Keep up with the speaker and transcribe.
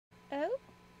Oh?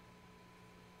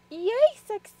 Yay,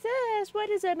 success! What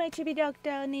is up, my Chibidalk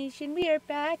Nation? We are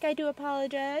back. I do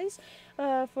apologize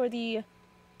for the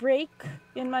break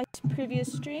in my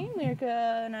previous stream. We're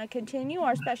gonna continue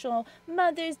our special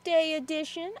Mother's Day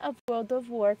edition of World of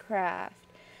Warcraft.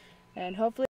 And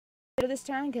hopefully this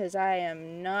time, because I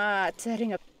am not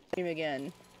setting up the stream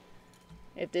again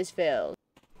if this fails.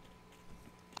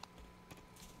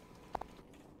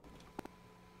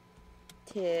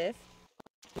 Tiff,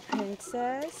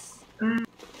 Princess.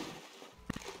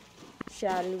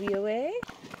 Shall we away?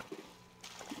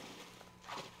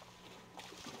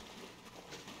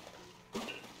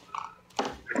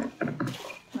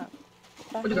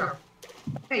 Where'd you go?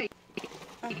 Hey,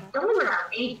 don't worry about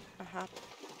me.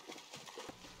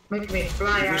 Make me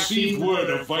fly out. Receive word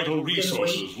of vital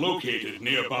resources located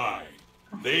nearby.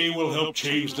 They will help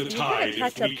change the tide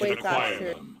if we can acquire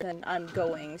them. Than I'm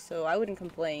going, so I wouldn't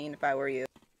complain if I were you.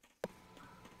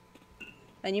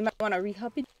 And you might want to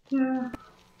re-hop it. Yeah.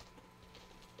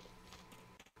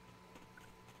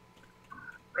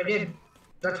 I did.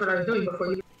 That's what I was doing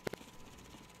before you.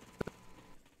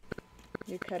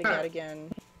 You're cutting out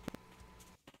again.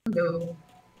 No.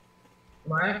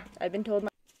 What? I've been told my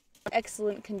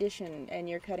excellent condition, and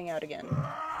you're cutting out again.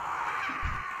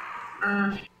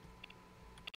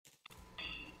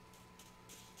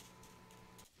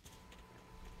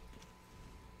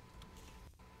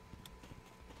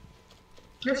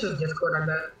 This is Discord, I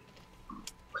bet.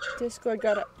 Discord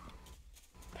got a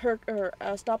perk or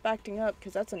stop acting up,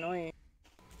 because that's annoying.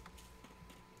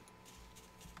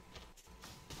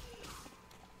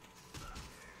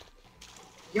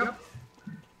 Yep.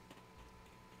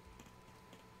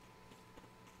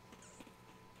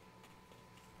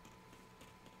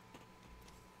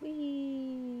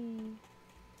 Whee!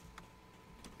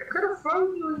 I could have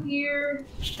thrown you here.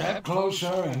 Step closer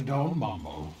and don't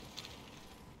mumble.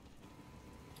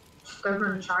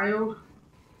 Stubborn child.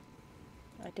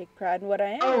 I take pride in what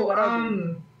I am. Oh, what I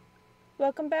do.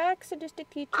 Welcome back, sadistic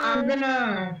teacher. I'm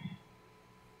gonna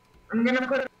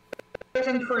put this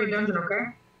in for a dungeon,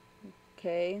 okay?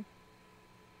 Okay.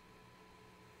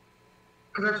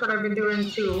 Because that's what I've been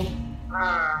doing to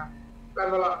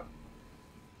level up.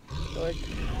 Dork.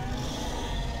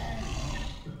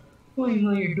 Why am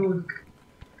I a dork?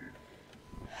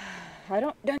 I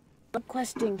don't done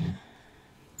questing.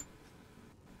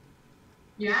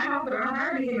 Yeah, I know, but I don't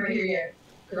have anything right here yet.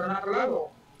 Because I'm not the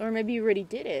level. Or maybe you already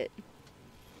did it.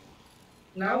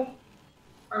 No.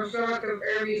 I'm still at the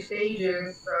early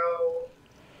stages, so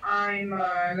I'm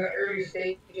in the early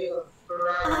stages of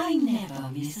variety. I never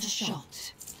miss a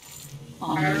shot. I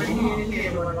already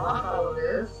communicated with all of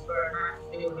this, but I'm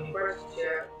not doing any quests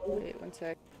yet. Wait, one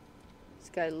sec. This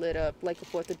guy lit up like the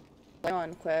 4th of July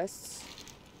on quests.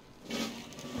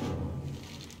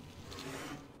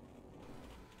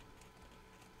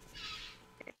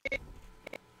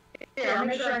 Yeah, I'll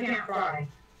make sure I can't fly.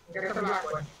 Get the black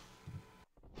one.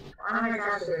 I'm not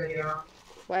faster than you.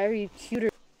 Why are you cuter?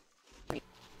 What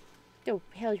the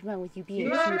hell is wrong with you being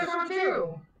You have cuter? this one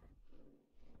too.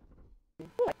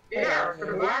 What? Yeah, for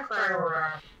the black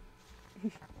firework.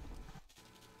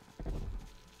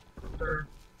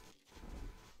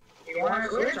 You want to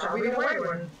switch? I'll be the white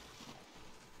one.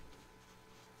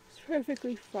 It's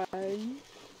perfectly fine.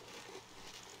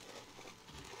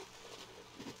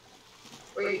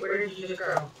 Wait, where did you just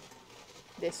go?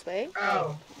 This way?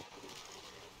 Oh.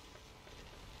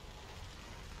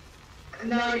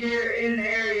 No, you're in the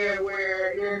area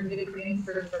where you're in the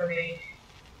instance of me.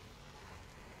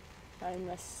 I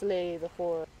must slay the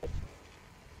horde.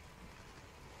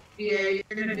 Yeah, you're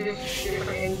gonna do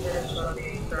different instance of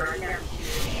me, so I can't.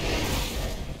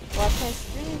 Watch my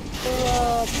stream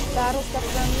for battle stuff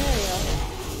around the area.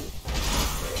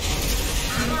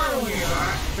 I'm following you,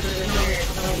 but there's no way to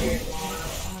tell you.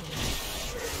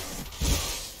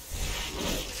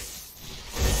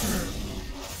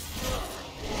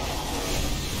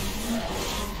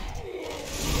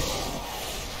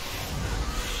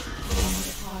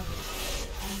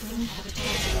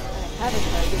 I have a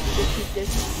target to just keep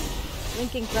this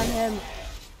linking from him.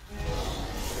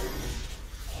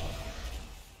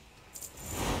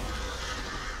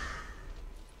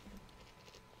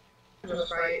 Just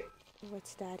fight.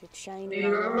 What's that? It's shiny. You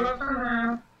level up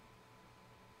somehow.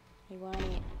 I want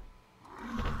it.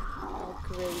 Oh,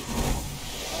 great.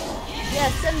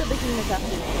 Yes, send the behemoth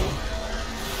after me.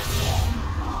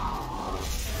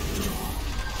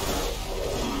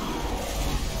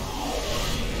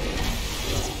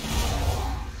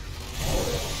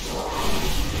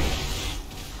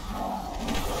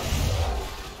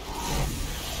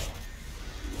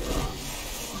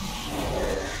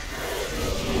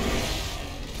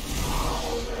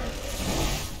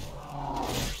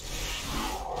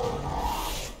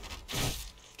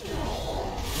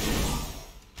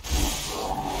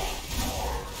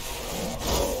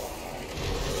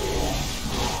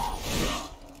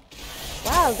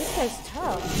 Wow, this guy's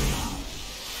tough.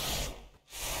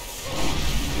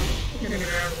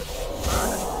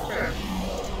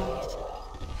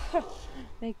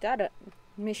 Make that a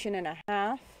mission and a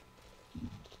half.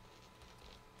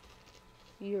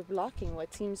 You're blocking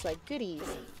what seems like goodies.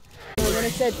 And then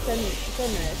it said feminist. So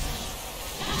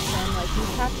I'm like, you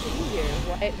have to be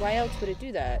here. Why else would it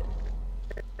do that?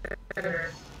 What did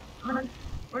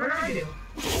I do?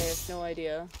 I have no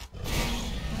idea.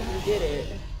 But you did it.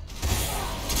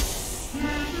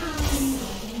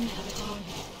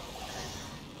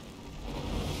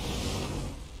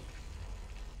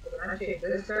 When I take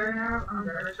this turn out, I'm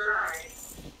gonna try.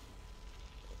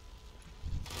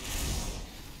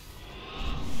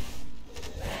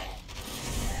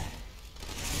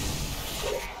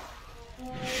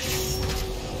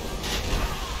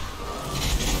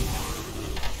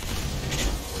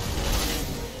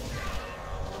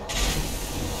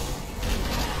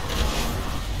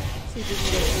 See if we can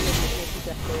get rid of the issues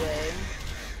out of the way.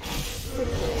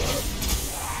 Quickly.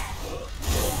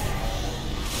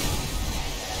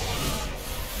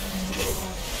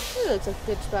 It looks like a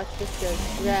good spot just to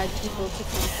drag people to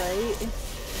come fight.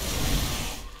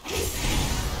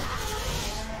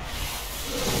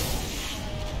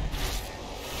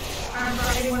 I'm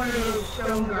fighting one of those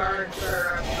stone guards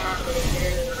or top of those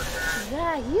stairs or that.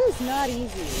 Yeah, he is not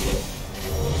easy.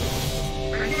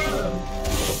 I killed him.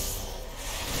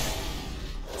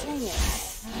 Dang it.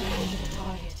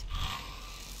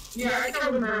 Yeah, I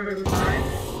killed him every time.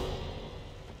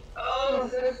 Oh,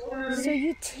 this one. So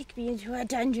you take me into a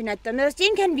dungeon at the most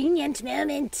inconvenient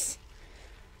moment.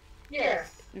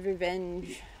 Yes.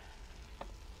 Revenge.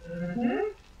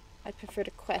 Mm-hmm. I prefer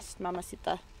to quest,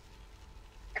 Mamacita.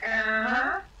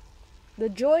 Uh-huh. The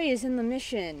joy is in the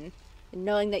mission, and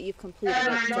knowing that you've completed And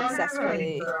it I don't have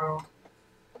any, successfully. so.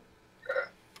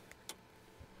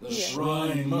 The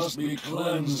shrine must be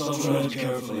cleansed. Tread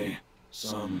carefully.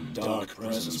 Some dark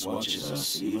presence watches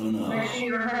us even Make now. sure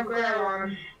you don't have growl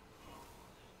on.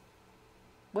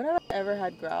 When have I ever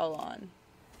had growl on?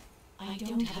 I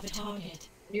don't have a target.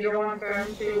 You don't want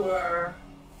them to,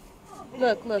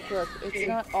 Look. It's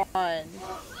not on.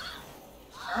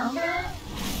 Okay.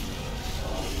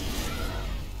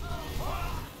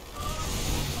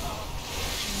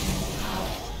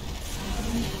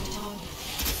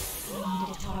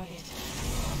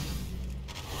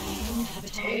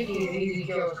 Take these easy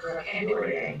kills because I can't do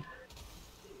anything.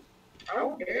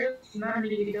 Oh, it's not an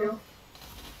easy kill.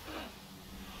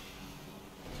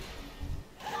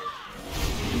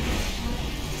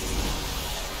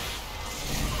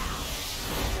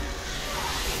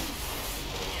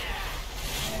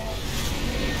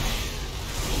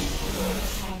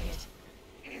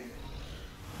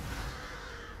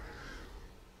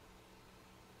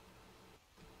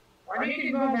 Why do you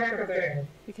keep going back up there?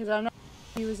 Because I'm not.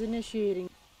 He was initiating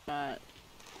that.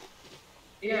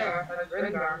 Yeah, that's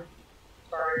really gone.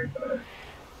 Sorry.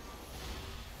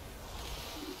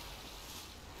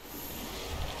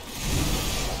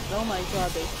 Oh my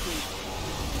god, they creep.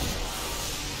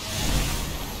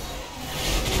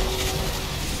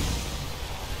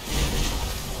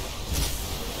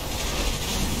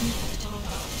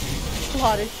 A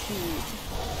lot of shoot.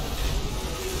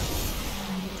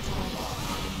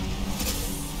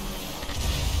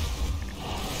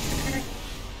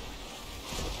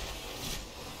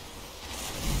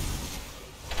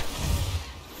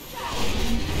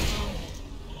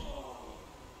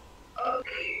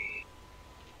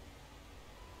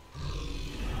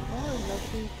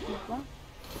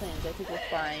 Plans, I think we're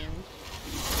fine.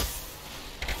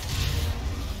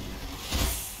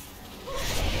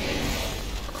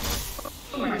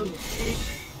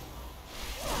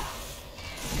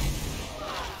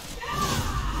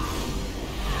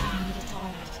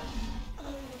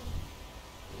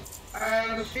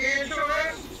 The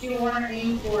spiritualist, you want to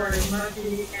aim for as much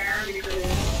as you can because,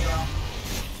 you know.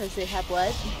 Because they have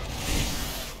what?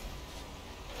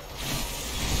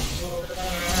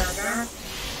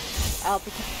 I'll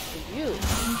protect for you.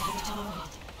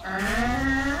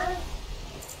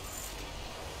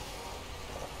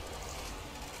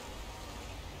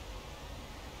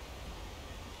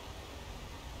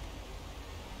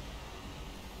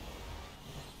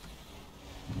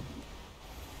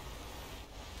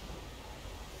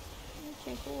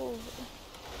 Okay, cool.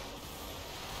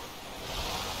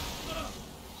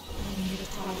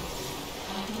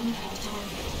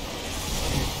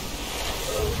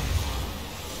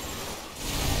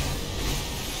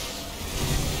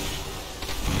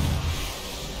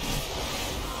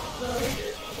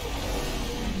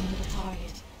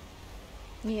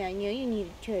 Yeah, I know you need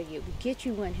a target. We'll get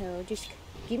you one, ho. Just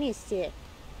give me a sec.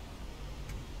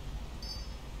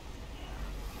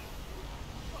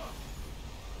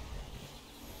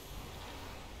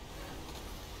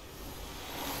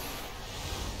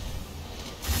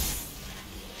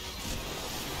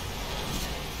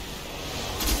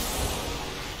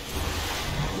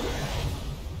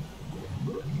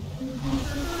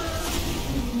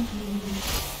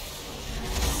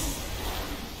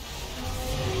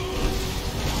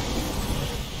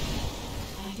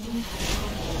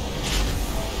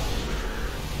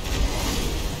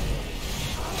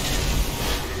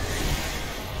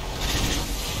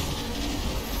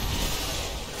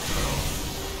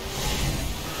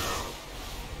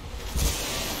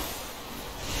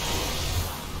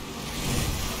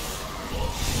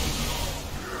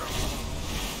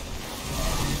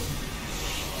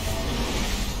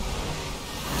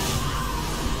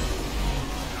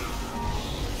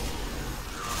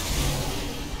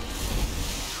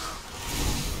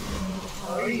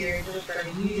 Gotta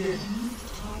use it.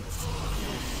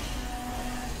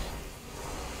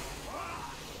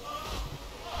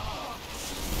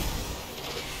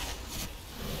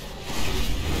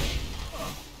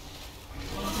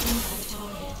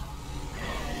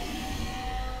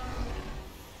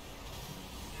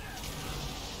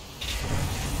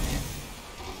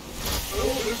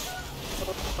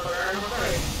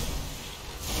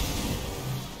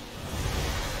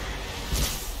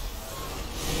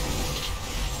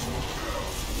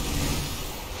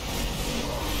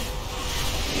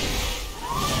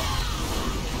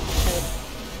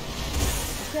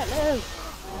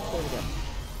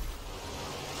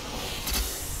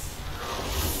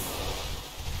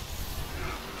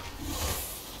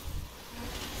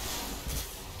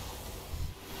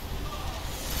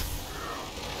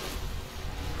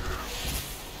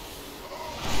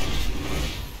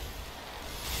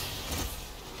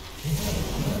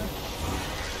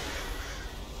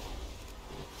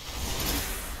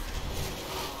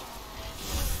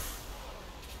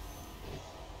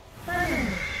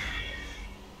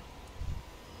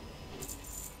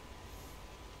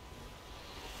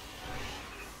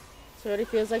 So it already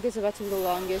feels like it's about to be the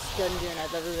longest dungeon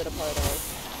I've ever been a part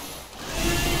of.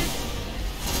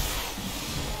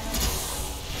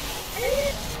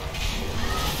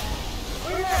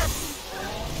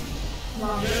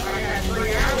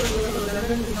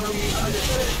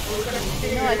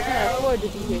 You know I can't afford to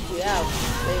be here 2 hours.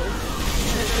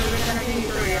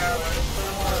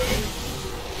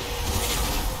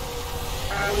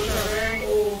 I was a very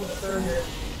old server.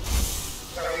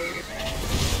 So I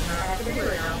have to be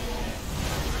right now.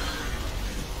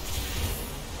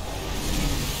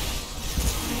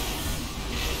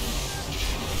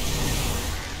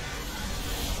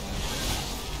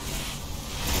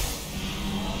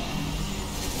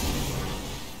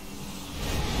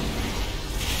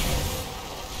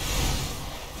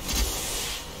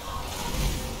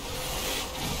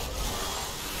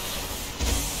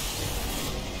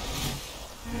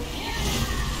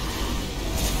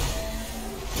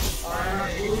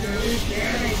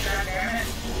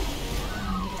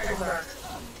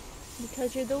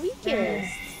 Because you're the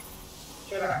weakest.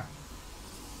 Shut up.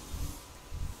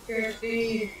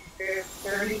 50,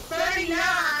 30,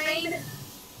 39.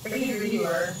 Easy you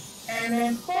are. And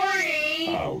then 40.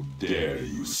 How dare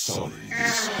you sully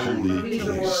this holy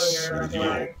place with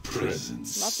your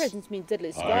presence? My presence means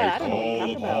diddly squat. I I don't know what call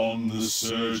you're talking about. upon the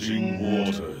surging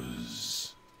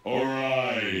waters.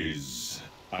 Arise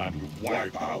and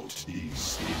wipe out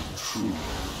these intruders.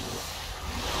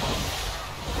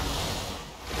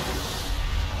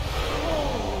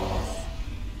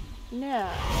 No.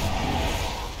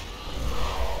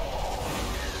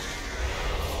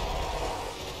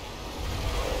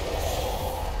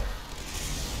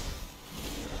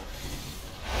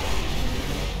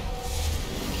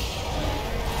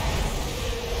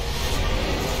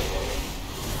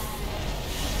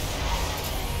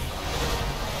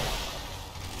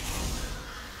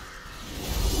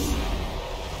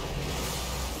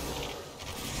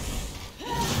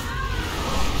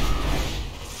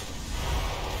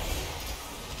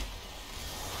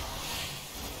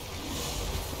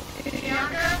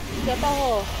 Get the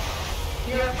hole.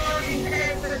 You're fucking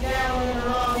pissing down in the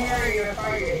wrong area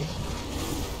fighting.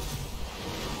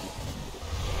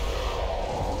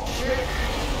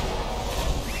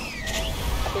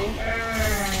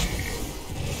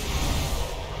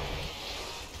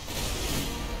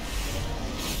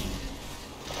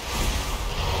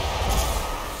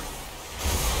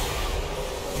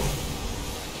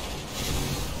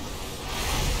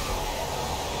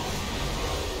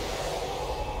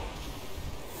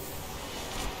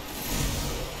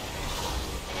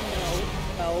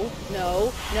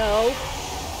 No.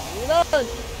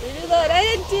 Reload. I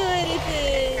didn't do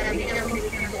anything.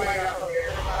 Right.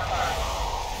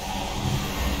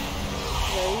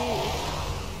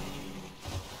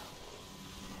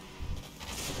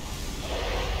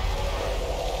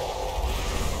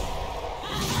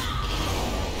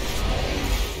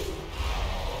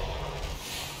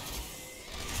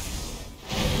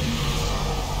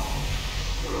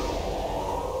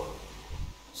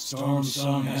 Storm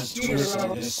Song has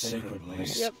twisted this sacred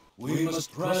place. Yep. We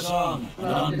must press on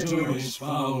and undo his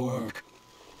foul work.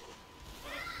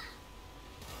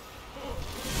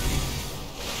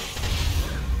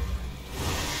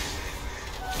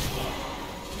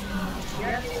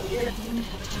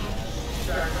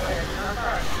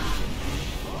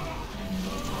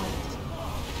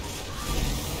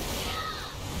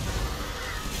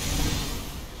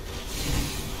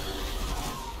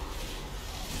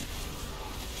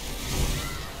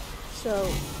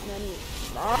 So many.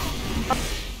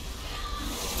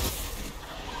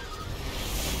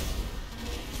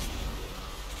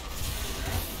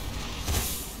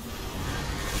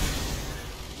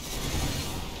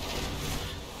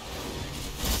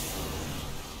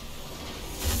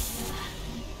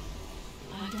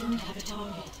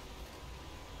 target.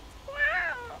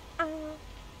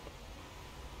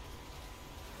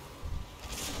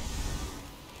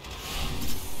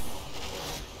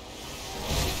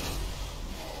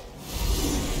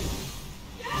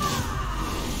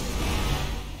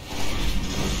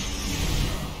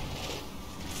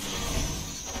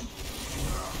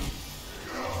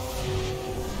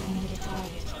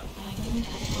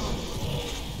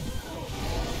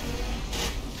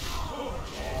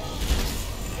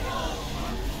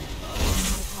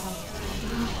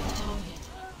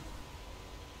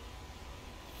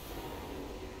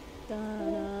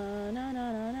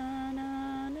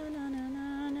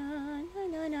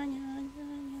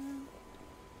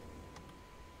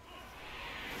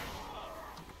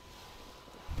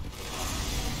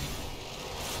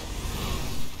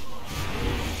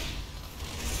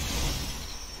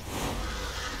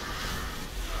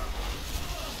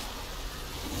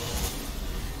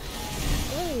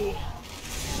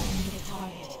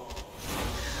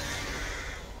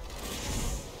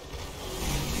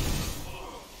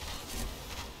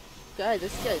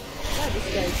 This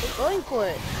guy's going for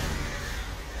it.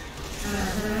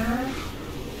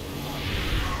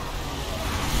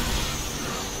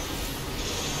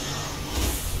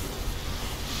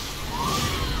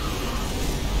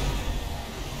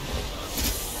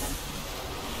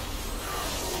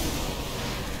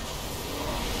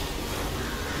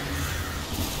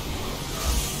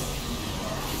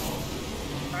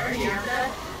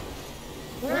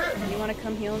 You want to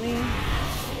come heal me?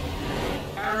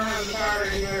 I don't have the power to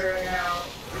do it right now.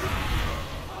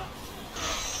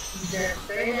 Just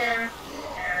stay there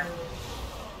and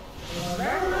you'll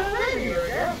never leave you,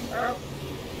 yeah? Oh.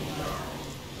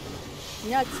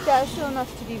 Not special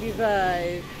enough to be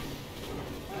revived.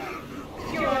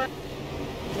 Yep.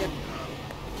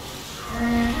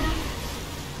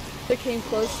 They came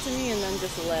close to me and then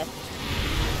just left.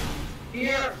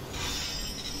 Yep.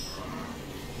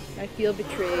 I feel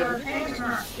betrayed. Tank's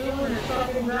not doing his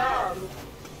fucking job.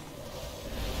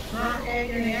 Not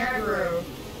taking the aggro.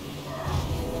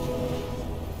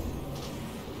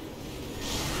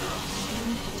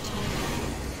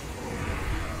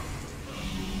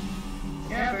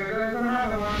 Yeah, there goes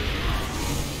another one.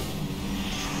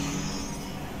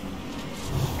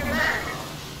 Come back.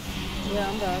 Yeah,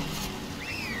 I'm back.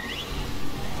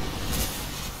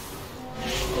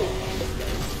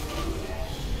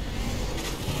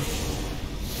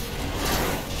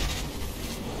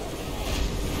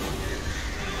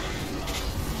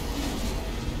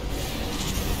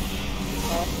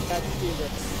 Let's do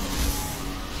this.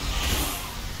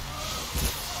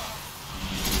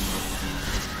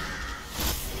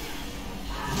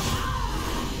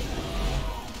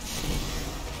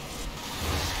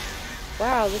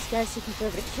 Wow, this guy's taking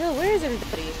forever to kill. Where is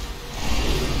everybody?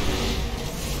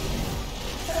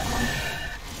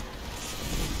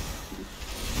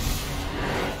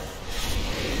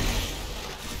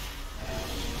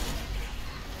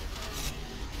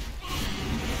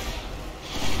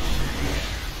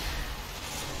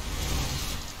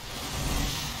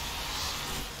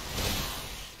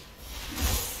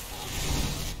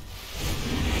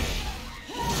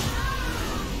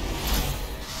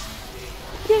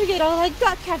 Give it all I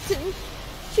got, Captain.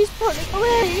 She's pulling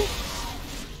away.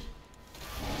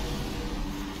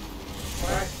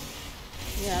 What?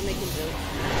 Yeah, I'm making jokes.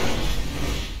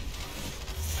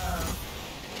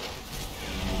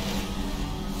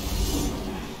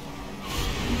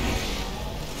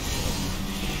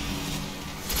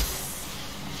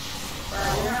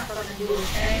 Well, we're not supposed to do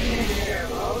anything here.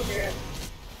 Oh, shit.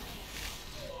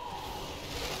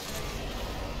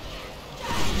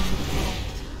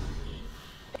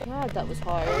 God, that was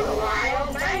hard.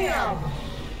 Wild bam!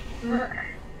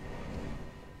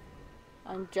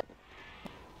 I'm just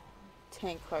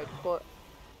tank hardcore.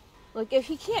 Look, if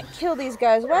he can't kill these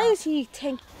guys, why is he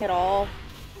tanking at all?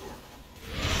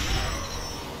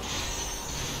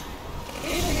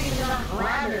 He's not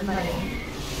grabbing me.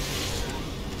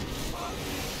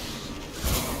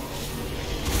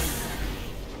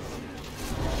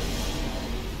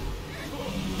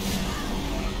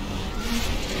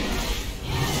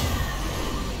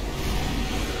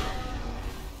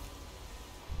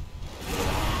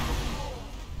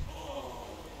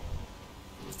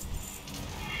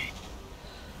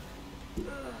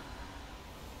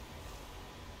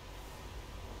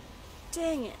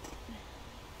 Dang it.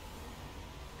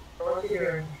 What are you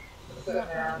doing? Sit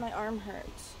down. My arm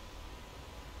hurts.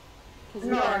 Because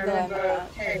No, I'm I'm the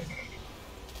tank.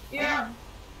 Yeah.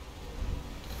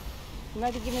 You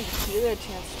might be giving the healer a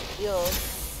chance to heal.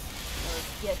 Or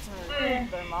get some of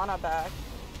their mana back.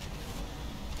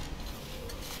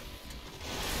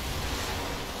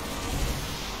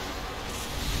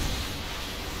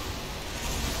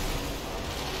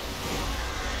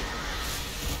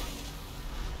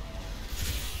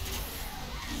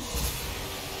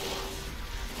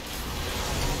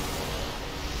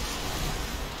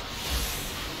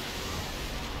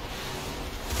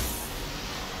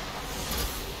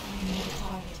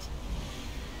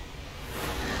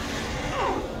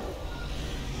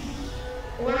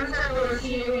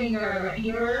 continuing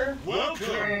healer. Welcome,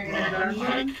 in a Brother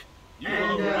dungeon. Mike. You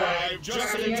And, arrived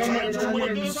just at in the end time of the to dungeon,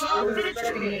 witness I our was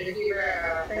expecting victory. it to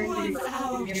hear, thank you Once for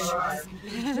our keeping him alive. the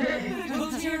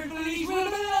conspired fleet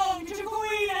will belong to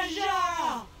Queen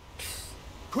Aja!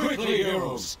 Quickly,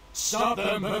 heroes! Stop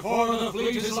them before the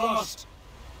fleet is lost!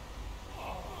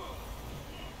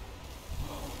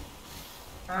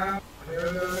 There we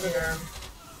go again.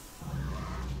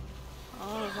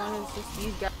 Oh, as long as it's just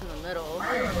these guys in the middle.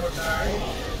 I almost died.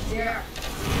 Yeah.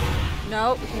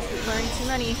 No, because he's learning too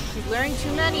many. He's learning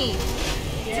too many.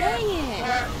 Dang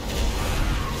it!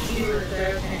 Healer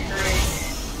says it's great.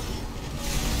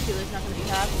 Keeler's not gonna be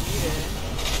happy either.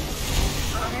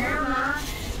 Okay, I'm not.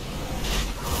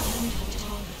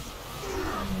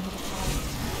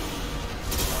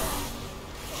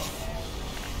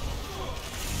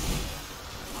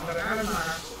 But I'm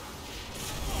not.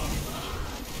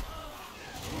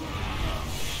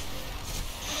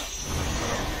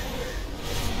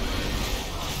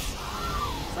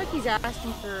 It's like he's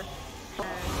asking for.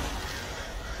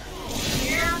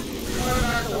 Yeah, well,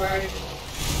 not the way.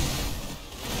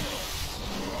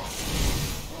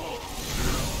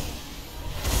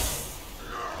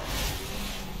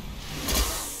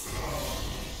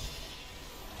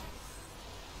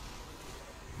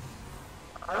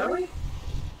 Are we?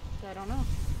 I don't know.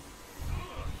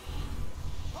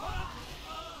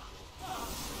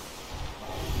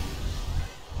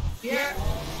 Yeah.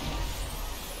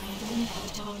 I don't have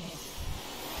a target.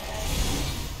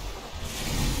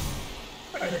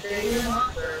 Better stay here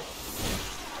longer.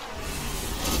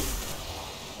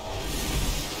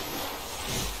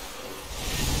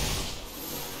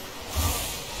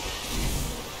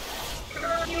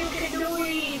 Come on, you can do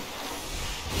it! You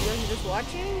guys are just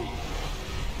watching?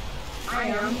 I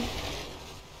am.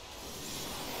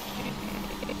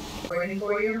 Waiting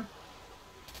for you.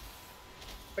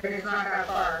 But it's not that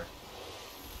far.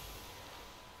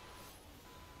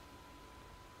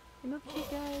 Look at you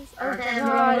guys. I Oh can't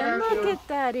god, do and that look too. at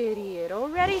that idiot.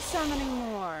 Already summoning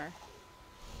more.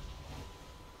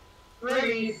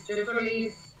 Release, just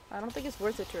release. I don't think it's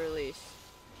worth it to release.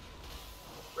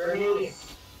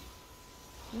 Release.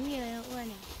 Yeah, I don't want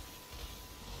it.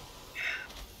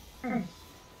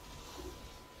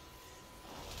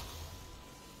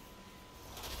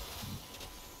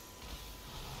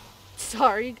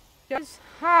 Sorry, guys.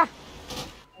 Ha!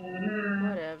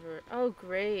 Whatever. Oh,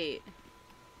 great.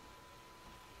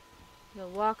 You'll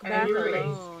walk And back you release.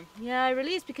 alone. Yeah, I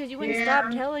released because you wouldn't Yeah.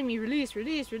 stop telling me release,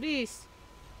 release, release.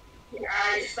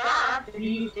 I stopped and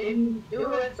you didn't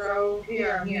do it, so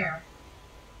here, I'm here.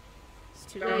 It's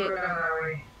too Don't late. go down that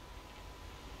way.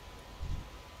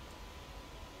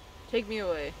 Take me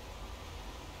away.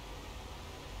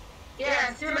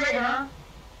 Yeah, it's too late, huh?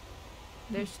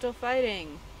 They're still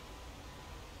fighting.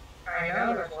 I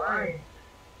know, that's why.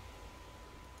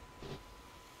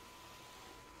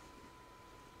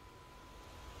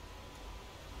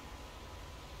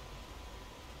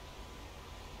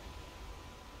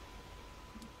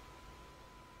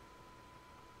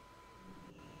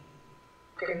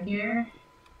 Come here.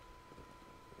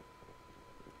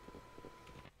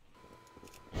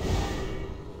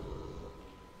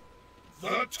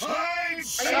 The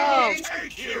tides Oh. shall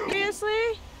take you!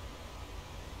 Seriously?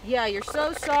 Yeah, you're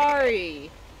so sorry.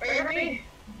 Baby?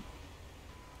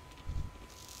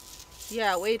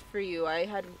 Yeah, wait for you. I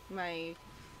had my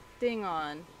thing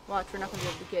on. Watch, we're not gonna be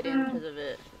able to get in because of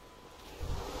it.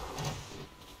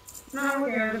 No,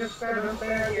 we're gonna just gotta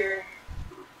stay here.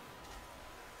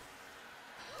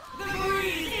 The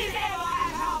breeze is ever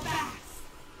at our backs!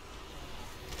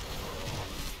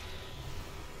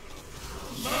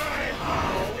 My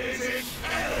howl is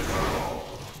impenetrable!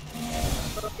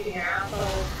 Fucking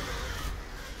asshole.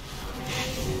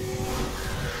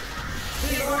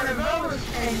 See one of those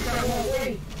and I won't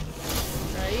wait.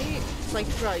 Right? It's like,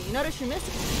 bro, you notice you missed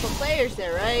a couple players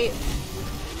there, right?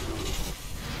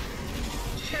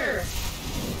 Sure.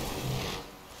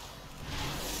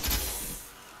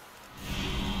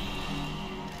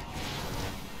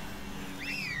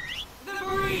 The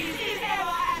breeze is ever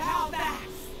at our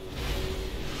backs!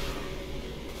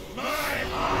 My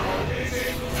howl is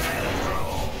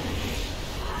impenetrable!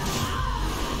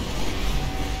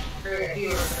 Great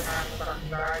healer to have fucking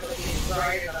guy, but he's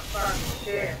right in the fucking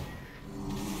shit.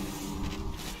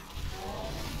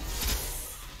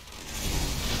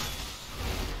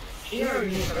 Healer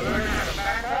needs to learn how to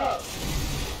back up.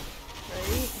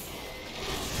 Right?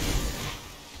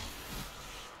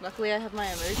 Luckily, I have my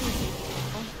emergency.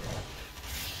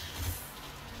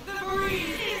 The breeze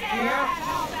is ever at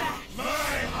our backs! My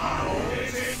howl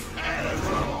is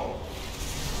impenetrable!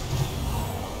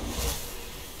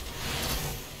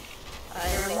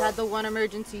 had the one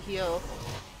emergency heal.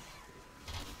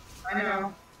 I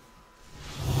know.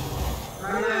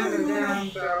 My lamp is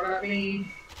down, so let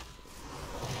me...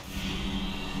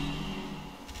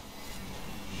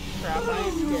 Crap, I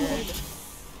am dead.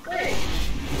 Great!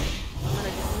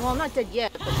 Well, I'm not dead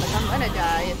yet, but like, I'm gonna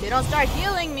die if they don't start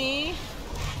healing me.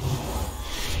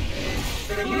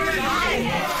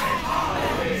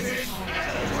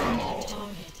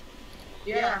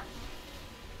 Yeah.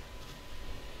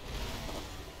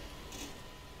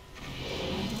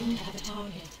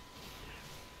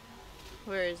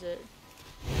 Where is it?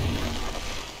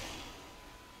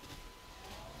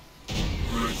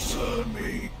 Return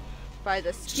me. By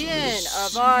the skin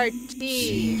of our teeth.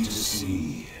 Sea to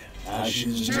sea,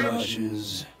 ashes to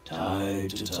ashes,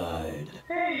 tide to tide.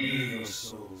 Your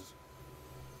souls.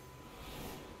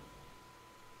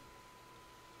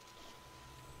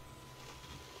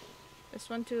 This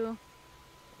one too.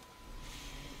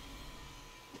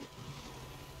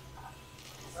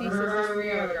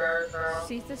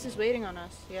 Cephas is waiting on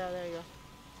us. Yeah, there you go.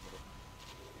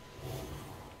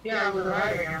 Yeah, we're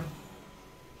reviving him.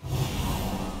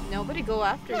 Nobody go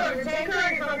after Look, him. the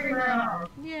tanker fucking ran off.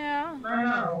 Yeah. I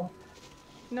know.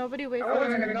 Nobody wait I for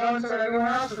wasn't him. gonna go until everyone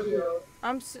else was healed.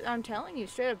 I'm telling you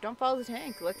straight up, don't follow the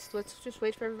tank. Let's just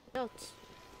wait for everybody else.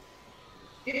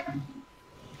 Yeah.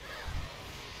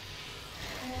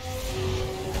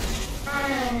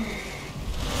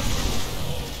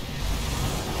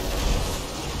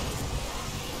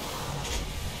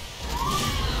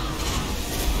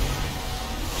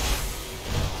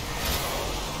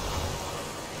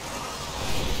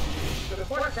 The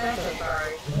fourth sentence,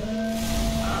 sorry.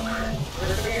 Do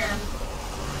it again.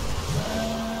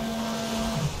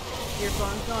 Your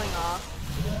phone's going off.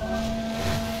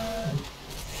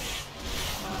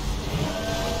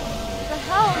 What the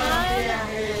hell, man? Yeah,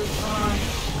 it is on.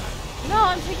 No,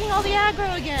 I'm taking all the aggro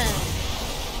again.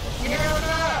 Get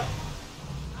up!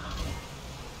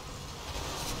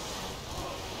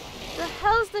 The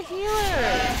hell's the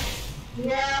healer?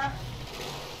 Yeah.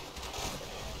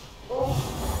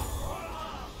 Oh.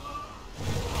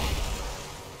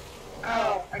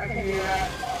 Oh, I can do that.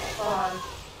 Hold on.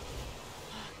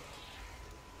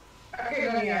 Okay,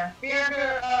 then yeah.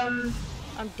 Bianca,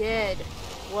 I'm dead.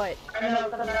 What? I know,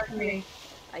 come back to me.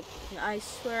 I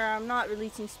swear I'm not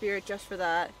releasing spirit just for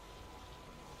that.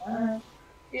 Yeah,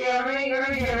 let me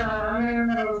get her. I'm in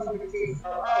the middle of something.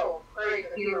 Oh, great,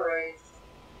 the healer rage.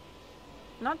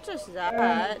 Not just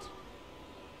that.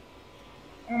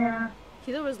 Yeah.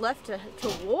 Healer was left to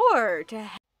war, to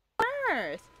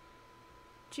earth.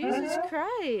 Jesus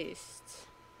Christ.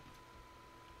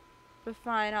 But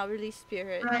fine, I'll release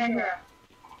spirit. Right here.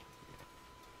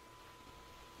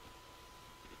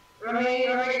 Let me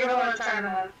get one more time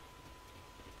then.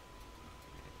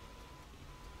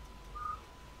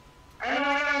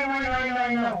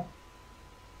 I know.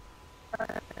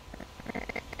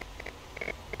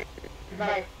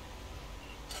 Bye.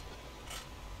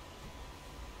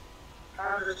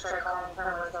 I'll just try calling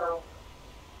her myself.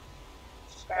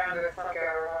 Spam the fuck out of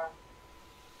her.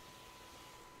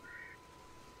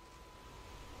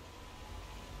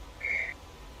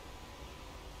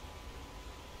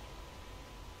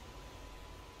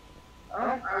 Oh,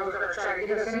 I was gonna try to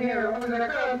get us in here as long as I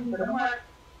could, but it didn't work.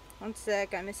 One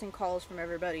sec, I'm missing calls from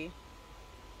everybody.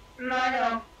 No, I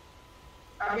know.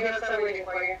 I'll be outside waiting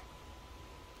for you.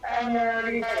 I'm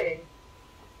already waiting.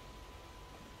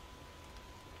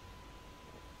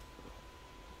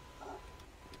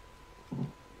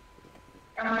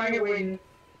 I'm already waiting.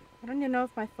 I don't even know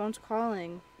if my phone's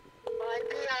calling. Hi,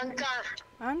 Bianca.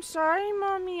 I'm sorry,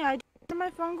 Mommy. I didn't hear my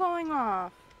phone going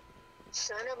off.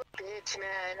 Son of a bitch,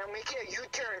 man. I'm making a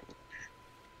U-turn.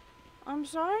 I'm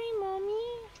sorry,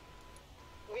 Mommy.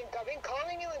 I've been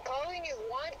calling you and calling you.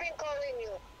 Juan's been calling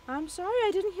you. I'm sorry,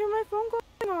 I didn't hear my phone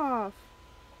going off.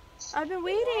 I've been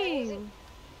waiting.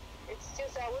 It's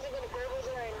just I wasn't going to go over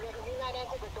there and you not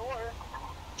answer the door.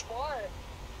 It's far.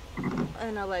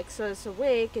 And Alexa's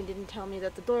awake and didn't tell me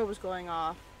that the door was going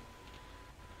off.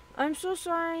 I'm so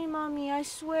sorry, Mommy. I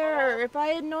swear, if I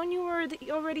had known you were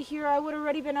already here, I would have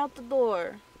already been out the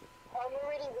door. I'm on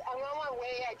my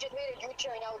way. I just made a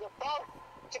U-turn. I was about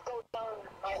to go down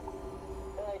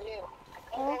where I live.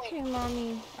 Okay,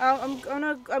 Mommy. I'm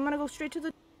gonna go straight to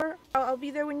the door. I'll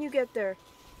be there when you get there.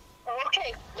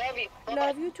 Okay, love you. Bye-bye.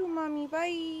 Love you too, Mommy.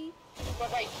 Bye.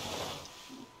 Bye-bye.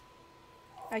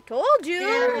 I told you.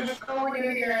 Yeah, just go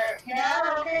in here.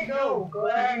 Yeah, okay, go. Go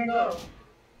ahead and go.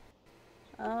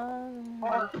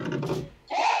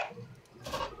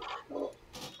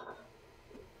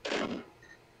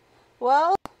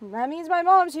 Well, that means my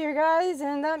mom's here, guys,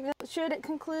 and that should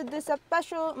conclude this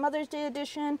special Mother's Day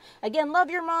edition. Again, love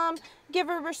your mom, give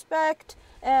her respect,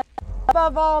 and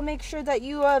above all, make sure that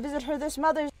you visit her this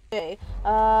Mother's Day.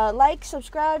 Like,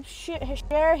 subscribe,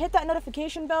 share, hit that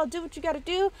notification bell, do what you gotta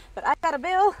do, but I gotta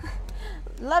bail.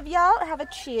 Love y'all, have a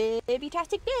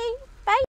chibi-tastic day.